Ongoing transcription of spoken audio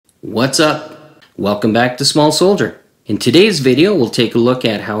What's up? Welcome back to Small Soldier. In today's video, we'll take a look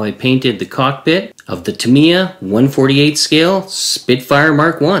at how I painted the cockpit of the TAMIYA 1/48 scale Spitfire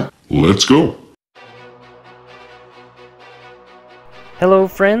Mark 1. Let's go! Hello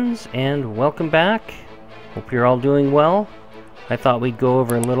friends, and welcome back. Hope you're all doing well. I thought we'd go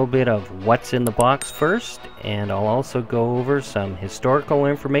over a little bit of what's in the box first, and I'll also go over some historical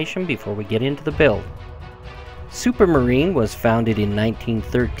information before we get into the build. Supermarine was founded in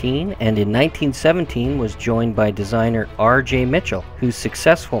 1913 and in 1917 was joined by designer R.J. Mitchell, whose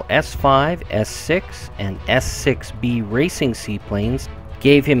successful S5, S6, and S6B racing seaplanes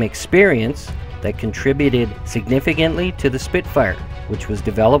gave him experience that contributed significantly to the Spitfire, which was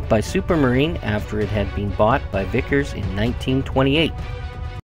developed by Supermarine after it had been bought by Vickers in 1928.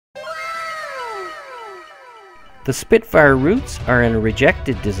 The Spitfire roots are in a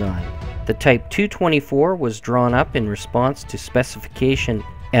rejected design. The Type 224 was drawn up in response to specification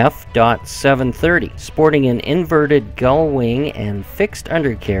F.730, sporting an inverted gull wing and fixed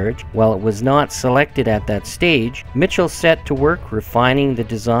undercarriage. While it was not selected at that stage, Mitchell set to work refining the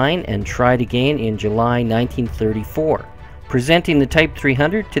design and tried again in July 1934, presenting the Type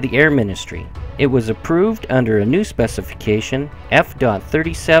 300 to the Air Ministry. It was approved under a new specification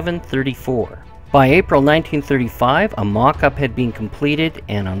F.3734. By April 1935, a mock-up had been completed,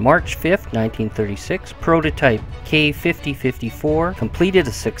 and on March 5, 1936, prototype K5054 completed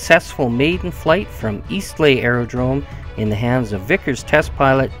a successful maiden flight from Eastleigh Aerodrome in the hands of Vickers test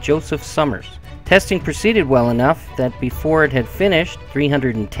pilot Joseph Summers. Testing proceeded well enough that before it had finished,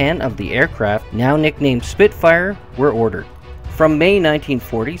 310 of the aircraft, now nicknamed Spitfire, were ordered. From May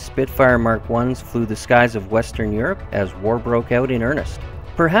 1940, Spitfire Mark 1s flew the skies of Western Europe as war broke out in earnest.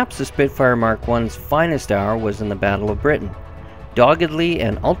 Perhaps the Spitfire Mark 1's finest hour was in the Battle of Britain, doggedly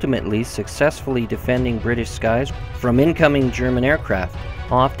and ultimately successfully defending British skies from incoming German aircraft,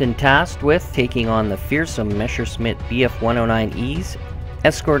 often tasked with taking on the fearsome Messerschmitt Bf-109Es,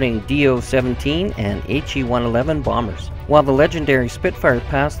 escorting Do-17 and He-111 bombers. While the legendary Spitfire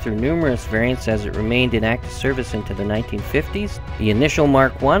passed through numerous variants as it remained in active service into the 1950s, the initial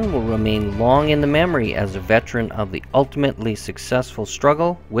Mark 1 will remain long in the memory as a veteran of the ultimately successful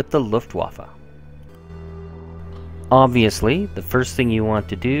struggle with the Luftwaffe. Obviously, the first thing you want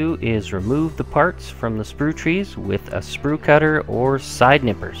to do is remove the parts from the sprue trees with a sprue cutter or side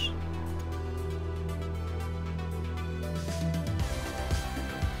nippers.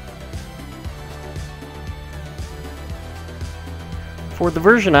 For the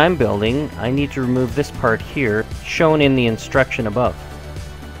version I'm building, I need to remove this part here, shown in the instruction above.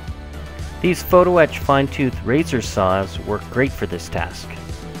 These photo etch fine-tooth razor saws work great for this task.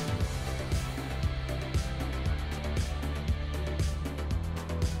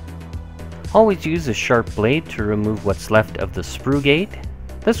 Always use a sharp blade to remove what's left of the sprue gate.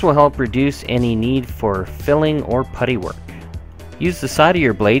 This will help reduce any need for filling or putty work. Use the side of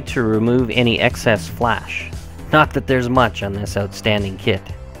your blade to remove any excess flash. Not that there's much on this outstanding kit.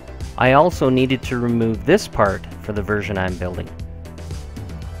 I also needed to remove this part for the version I'm building.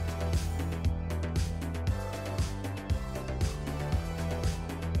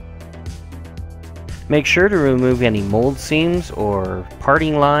 Make sure to remove any mold seams or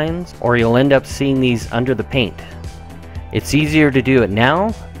parting lines, or you'll end up seeing these under the paint. It's easier to do it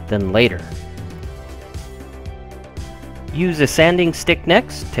now than later. Use a sanding stick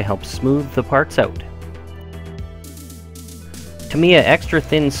next to help smooth the parts out. TAMIYA extra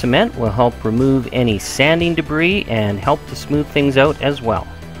thin cement will help remove any sanding debris and help to smooth things out as well.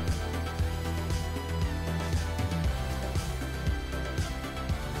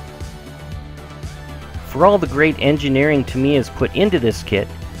 For all the great engineering TAMIYA's put into this kit,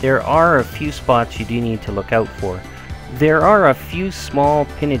 there are a few spots you do need to look out for. There are a few small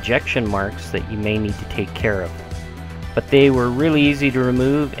pin ejection marks that you may need to take care of, but they were really easy to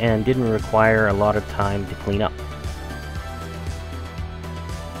remove and didn't require a lot of time to clean up.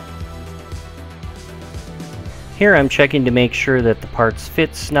 Here I'm checking to make sure that the parts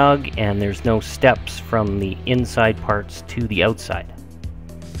fit snug and there's no steps from the inside parts to the outside.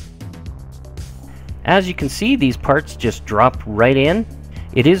 As you can see, these parts just drop right in.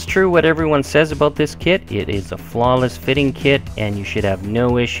 It is true what everyone says about this kit. It is a flawless fitting kit and you should have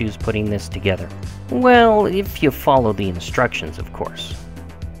no issues putting this together. Well, if you follow the instructions, of course.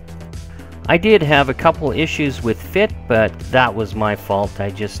 I did have a couple issues with fit, but that was my fault.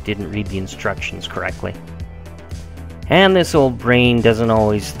 I just didn't read the instructions correctly. And this old brain doesn't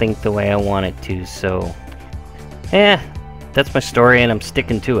always think the way I want it to, so that's my story and I'm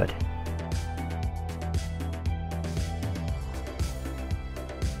sticking to it.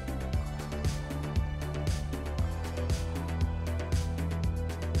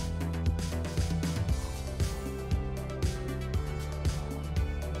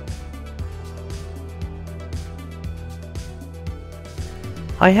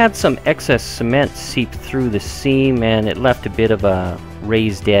 I had some excess cement seep through the seam and it left a bit of a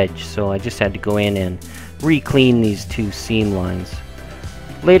raised edge, so I just had to go in and re-clean these two seam lines.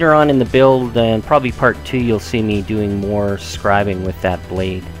 Later on in the build, and probably part 2, you'll see me doing more scribing with that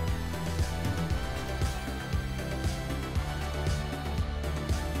blade.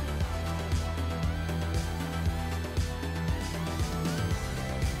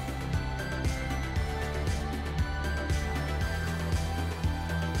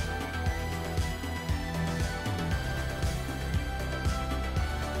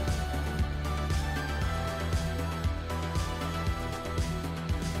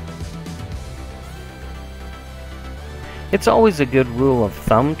 It's always a good rule of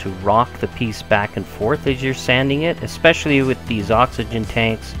thumb to rock the piece back and forth as you're sanding it, especially with these oxygen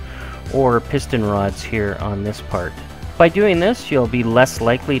tanks or piston rods here on this part. By doing this, you'll be less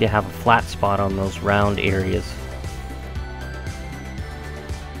likely to have a flat spot on those round areas.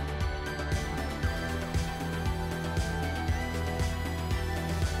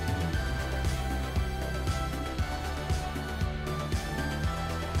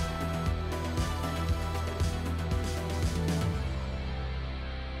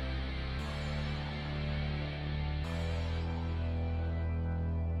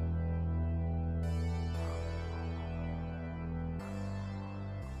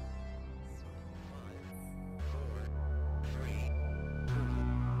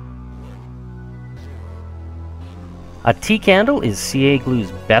 A T-candle is CA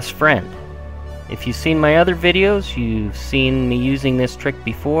glue's best friend. If you've seen my other videos, you've seen me using this trick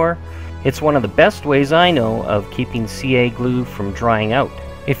before. It's one of the best ways I know of keeping CA glue from drying out.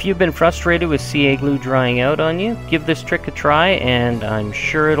 If you've been frustrated with CA glue drying out on you, give this trick a try and I'm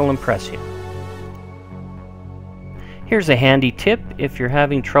sure it'll impress you. Here's a handy tip: if you're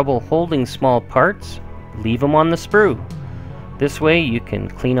having trouble holding small parts, leave them on the sprue. This way you can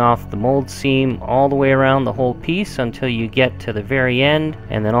clean off the mold seam all the way around the whole piece until you get to the very end,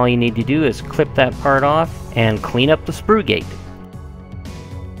 and then all you need to do is clip that part off and clean up the sprue gate.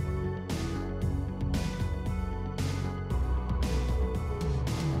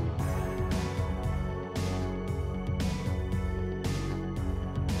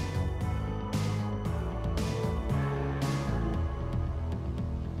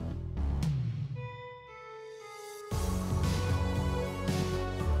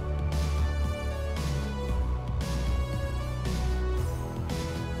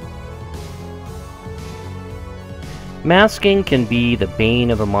 Masking can be the bane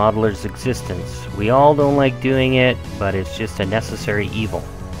of a modeler's existence. We all don't like doing it, but it's just a necessary evil.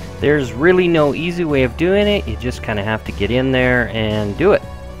 There's really no easy way of doing it, you just kind of have to get in there and do it.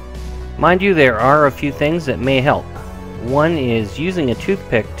 Mind you, there are a few things that may help. One is using a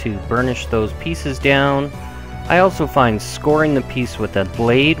toothpick to burnish those pieces down. I also find scoring the piece with a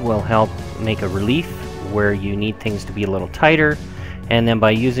blade will help make a relief where you need things to be a little tighter. And then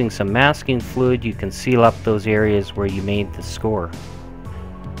by using some masking fluid, you can seal up those areas where you made the score.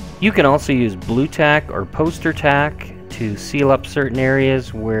 You can also use blue tack or poster tack to seal up certain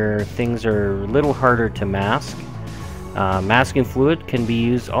areas where things are a little harder to mask. Masking fluid can be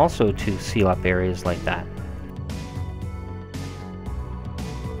used also to seal up areas like that.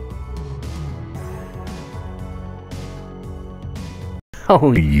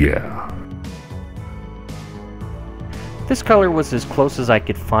 Oh yeah! This color was as close as I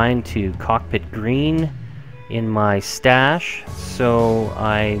could find to cockpit green in my stash, so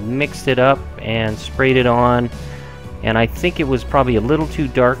I mixed it up and sprayed it on, and I think it was probably a little too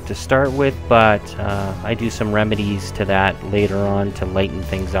dark to start with, but I do some remedies to that later on to lighten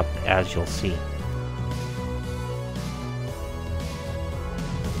things up, as you'll see.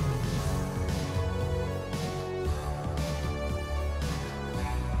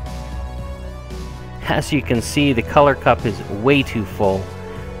 As you can see, the color cup is way too full.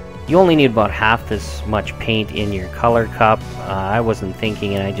 You only need about half this much paint in your color cup. I wasn't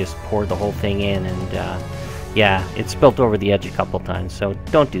thinking and I just poured the whole thing in, and yeah, it spilt over the edge a couple times, so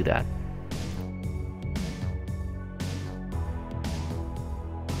don't do that.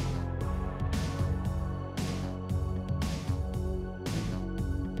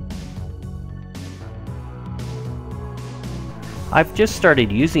 I've just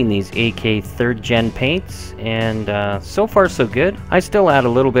started using these AK 3rd Gen paints, and so far so good. I still add a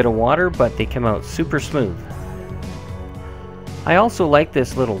little bit of water, but they come out super smooth. I also like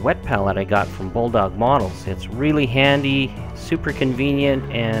this little wet palette I got from Bulldog Models. It's really handy, super convenient,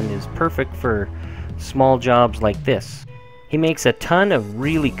 and is perfect for small jobs like this. He makes a ton of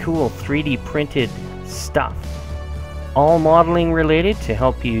really cool 3D printed stuff. All modeling related to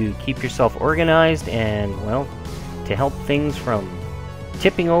help you keep yourself organized and, well, to help things from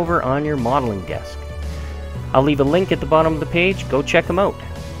tipping over on your modeling desk. I'll leave a link at the bottom of the page, go check them out.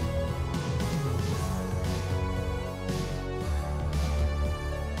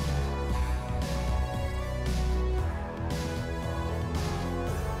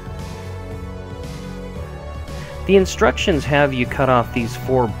 The instructions have you cut off these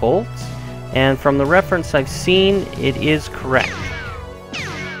 4 bolts, and from the reference I've seen, it is correct.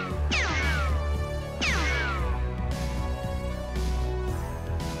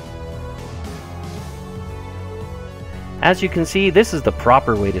 As you can see, this is the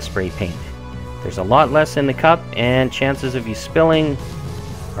proper way to spray paint. There's a lot less in the cup, and chances of you spilling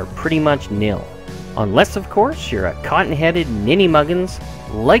are pretty much nil. Unless, of course, you're a cotton-headed ninny-muggins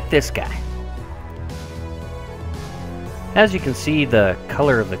like this guy. As you can see, the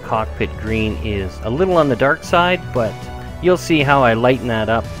color of the cockpit green is a little on the dark side, but you'll see how I lighten that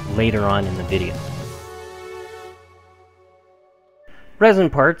up later on in the video. Resin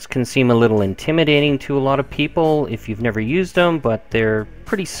parts can seem a little intimidating to a lot of people if you've never used them, but they're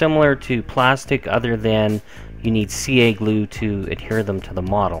pretty similar to plastic other than you need CA glue to adhere them to the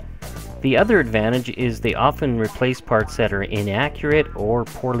model. The other advantage is they often replace parts that are inaccurate or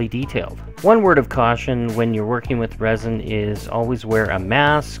poorly detailed. One word of caution when you're working with resin is always wear a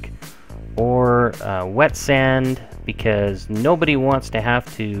mask or wet sand, because nobody wants to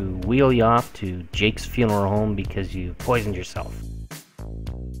have to wheel you off to Jake's funeral home because you poisoned yourself.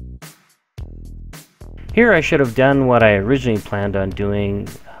 Here I should have done what I originally planned on doing.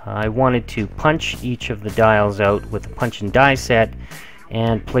 I wanted to punch each of the dials out with a punch and die set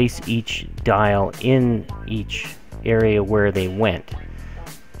and place each dial in each area where they went.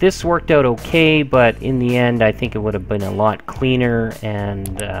 This worked out okay, but in the end I think it would have been a lot cleaner and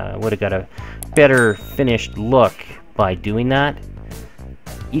would have got a better finished look by doing that.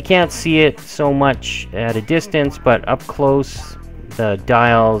 You can't see it so much at a distance, but up close the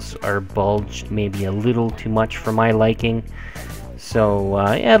dials are bulged maybe a little too much for my liking. So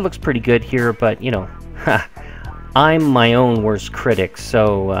yeah, it looks pretty good here, but you know, I'm my own worst critic,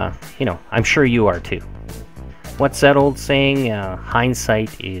 so you know, I'm sure you are too. What's that old saying?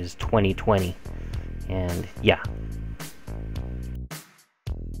 Hindsight is 20/20. And yeah.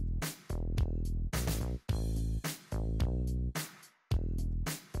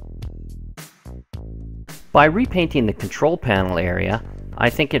 By repainting the control panel area, I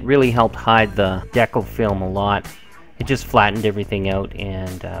think it really helped hide the decal film a lot. It just flattened everything out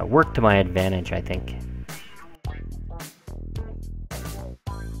and worked to my advantage, I think.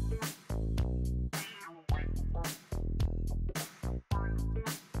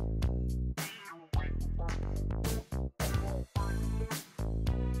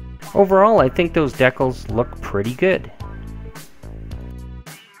 Overall, I think those decals look pretty good.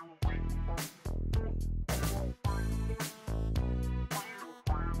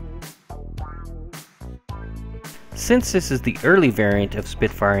 Since this is the early variant of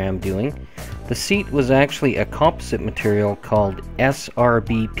Spitfire I'm doing, the seat was actually a composite material called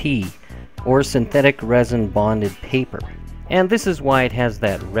SRBP, or synthetic resin bonded paper, and this is why it has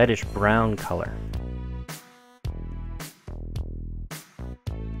that reddish brown color.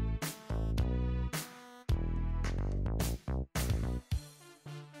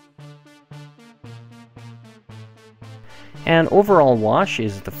 An overall wash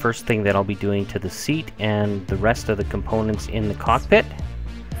is the first thing that I'll be doing to the seat and the rest of the components in the cockpit.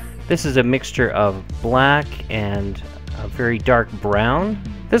 This is a mixture of black and a very dark brown.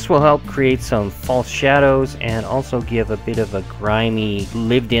 This will help create some false shadows and also give a bit of a grimy,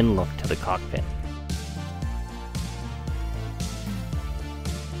 lived-in look to the cockpit.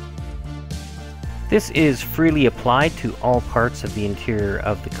 This is freely applied to all parts of the interior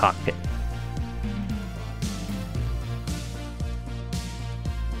of the cockpit.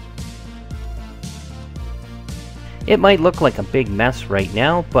 It might look like a big mess right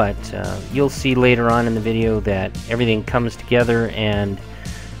now, but you'll see later on in the video that everything comes together and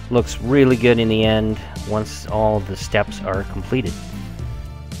looks really good in the end once all the steps are completed.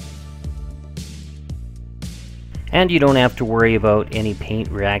 And you don't have to worry about any paint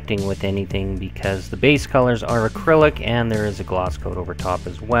reacting with anything because the base colors are acrylic and there is a gloss coat over top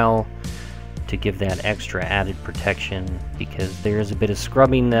as well to give that extra added protection, because there is a bit of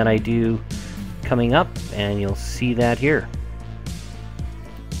scrubbing that I do coming up, and you'll see that here.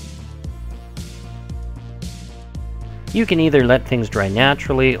 You can either let things dry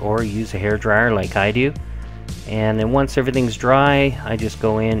naturally or use a hairdryer like I do, and then once everything's dry I just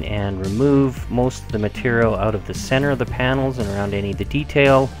go in and remove most of the material out of the center of the panels and around any of the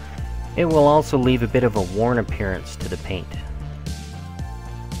detail. It will also leave a bit of a worn appearance to the paint.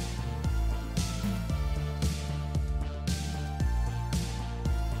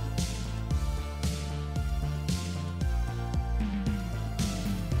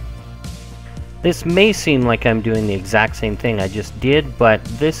 This may seem like I'm doing the exact same thing I just did, but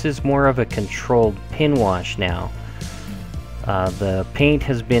this is more of a controlled pin wash now. The paint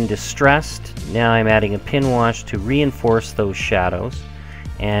has been distressed. Now I'm adding a pin wash to reinforce those shadows.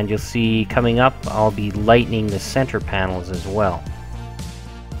 And you'll see coming up, I'll be lightening the center panels as well.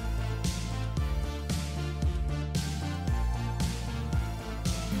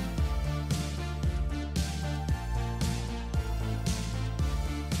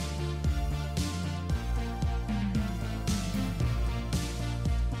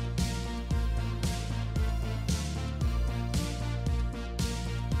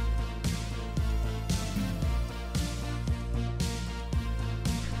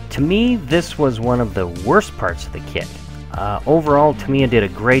 To me, this was one of the worst parts of the kit. Overall, Tamiya did a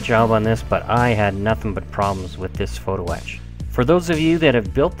great job on this, but I had nothing but problems with this photo etch. For those of you that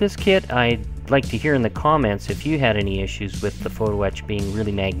have built this kit, I'd like to hear in the comments if you had any issues with the photo etch being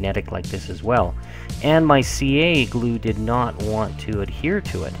really magnetic like this as well. And my CA glue did not want to adhere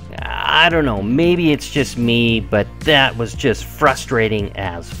to it. I don't know, maybe it's just me, but that was just frustrating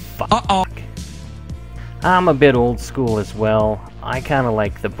as fuck. I'm a bit old school as well. I kind of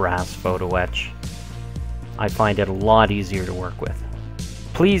like the brass photo etch. I find it a lot easier to work with.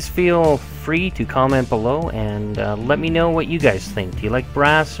 Please feel free to comment below and let me know what you guys think. Do you like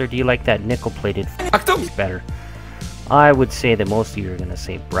brass or do you like that nickel plated better? I would say that most of you are going to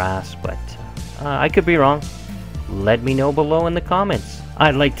say brass, but I could be wrong. Let me know below in the comments.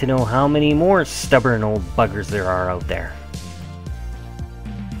 I'd like to know how many more stubborn old buggers there are out there.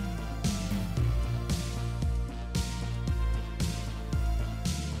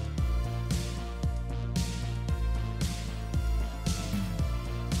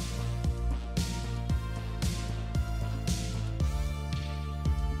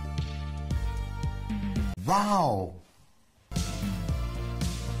 Wow!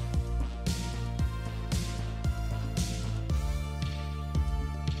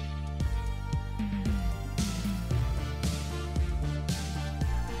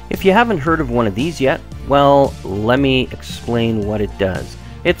 If you haven't heard of one of these yet, well, let me explain what it does.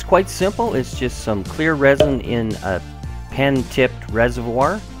 It's quite simple. It's just some clear resin in a pen-tipped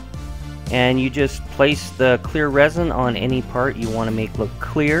reservoir, and you just place the clear resin on any part you want to make look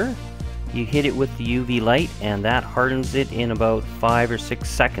clear. You hit it with the UV light and that hardens it in about 5 or 6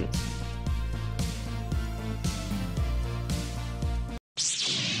 seconds.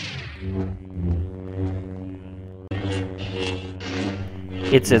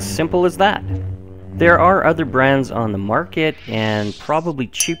 It's as simple as that. There are other brands on the market and probably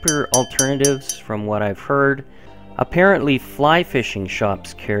cheaper alternatives from what I've heard. Apparently fly fishing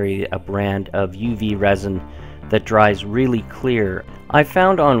shops carry a brand of UV resin that dries really clear. I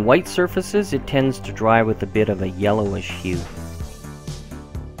found on white surfaces it tends to dry with a bit of a yellowish hue.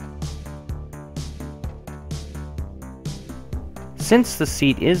 Since the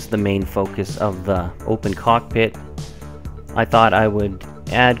seat is the main focus of the open cockpit, I thought I would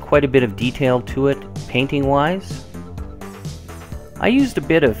add quite a bit of detail to it painting wise. I used a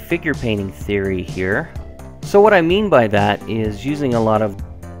bit of figure painting theory here. So what I mean by that is using a lot of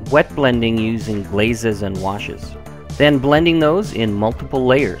wet blending using glazes and washes, then blending those in multiple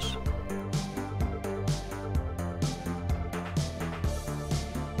layers.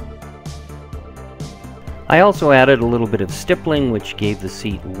 I also added a little bit of stippling, which gave the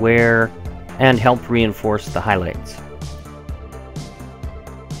seat wear and helped reinforce the highlights.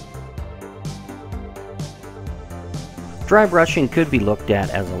 Dry brushing could be looked at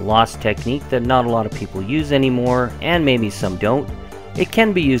as a lost technique that not a lot of people use anymore, and maybe some don't. It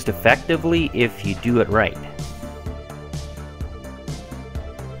can be used effectively if you do it right.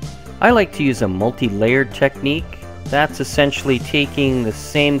 I like to use a multi-layered technique. That's essentially taking the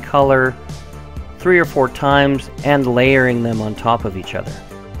same color 3 or 4 times and layering them on top of each other.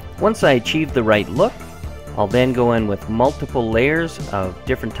 Once I achieve the right look, I'll then go in with multiple layers of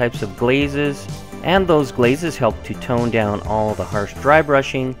different types of glazes, and those glazes help to tone down all the harsh dry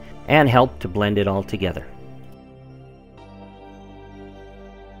brushing and help to blend it all together.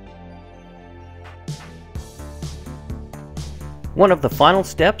 One of the final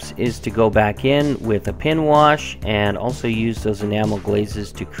steps is to go back in with a pin wash and also use those enamel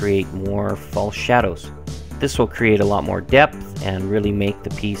glazes to create more false shadows. This will create a lot more depth and really make the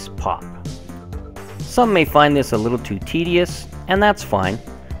piece pop. Some may find this a little too tedious, and that's fine.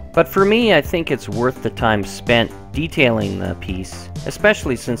 But for me, I think it's worth the time spent detailing the piece,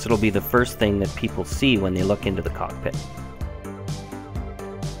 especially since it'll be the first thing that people see when they look into the cockpit.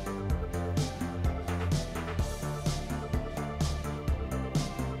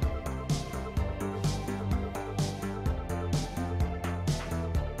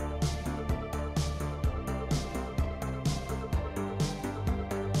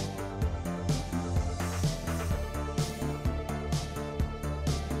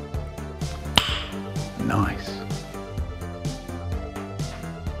 Nice.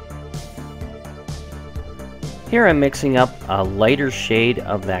 Here I'm mixing up a lighter shade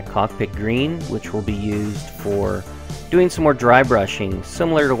of that cockpit green, which will be used for doing some more dry brushing,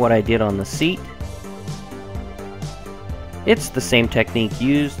 similar to what I did on the seat. It's the same technique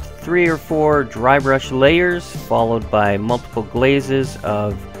used, 3 or 4 dry brush layers, followed by multiple glazes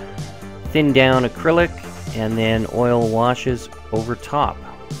of thin down acrylic, and then oil washes over top.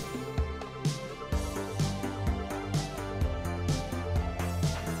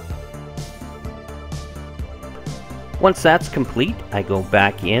 Once that's complete, I go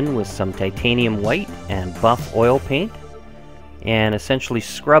back in with some titanium white and buff oil paint and essentially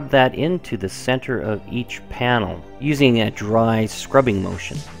scrub that into the center of each panel using a dry scrubbing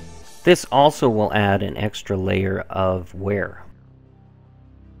motion. This also will add an extra layer of wear.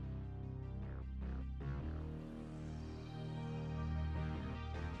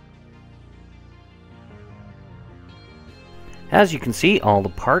 As you can see, all the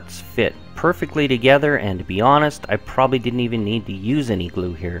parts fit perfectly together, and to be honest, I probably didn't even need to use any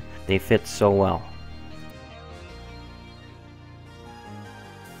glue here. They fit so well.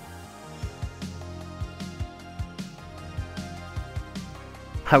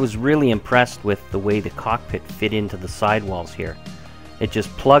 I was really impressed with the way the cockpit fit into the sidewalls here. It just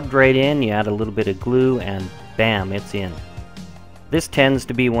plugged right in, you add a little bit of glue and bam, it's in. This tends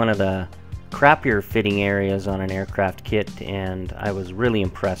to be one of the crappier fitting areas on an aircraft kit, and I was really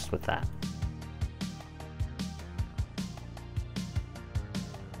impressed with that.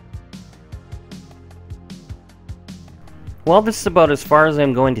 Well, this is about as far as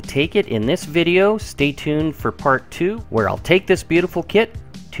I'm going to take it in this video. Stay tuned for part 2, where I'll take this beautiful kit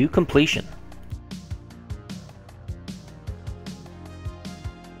to completion.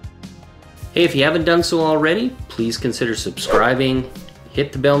 Hey, if you haven't done so already, please consider subscribing,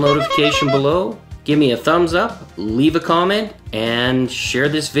 hit the bell notification below, give me a thumbs up, leave a comment, and share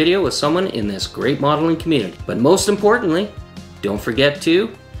this video with someone in this great modeling community. But most importantly, don't forget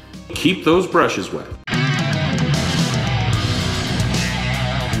to keep those brushes wet.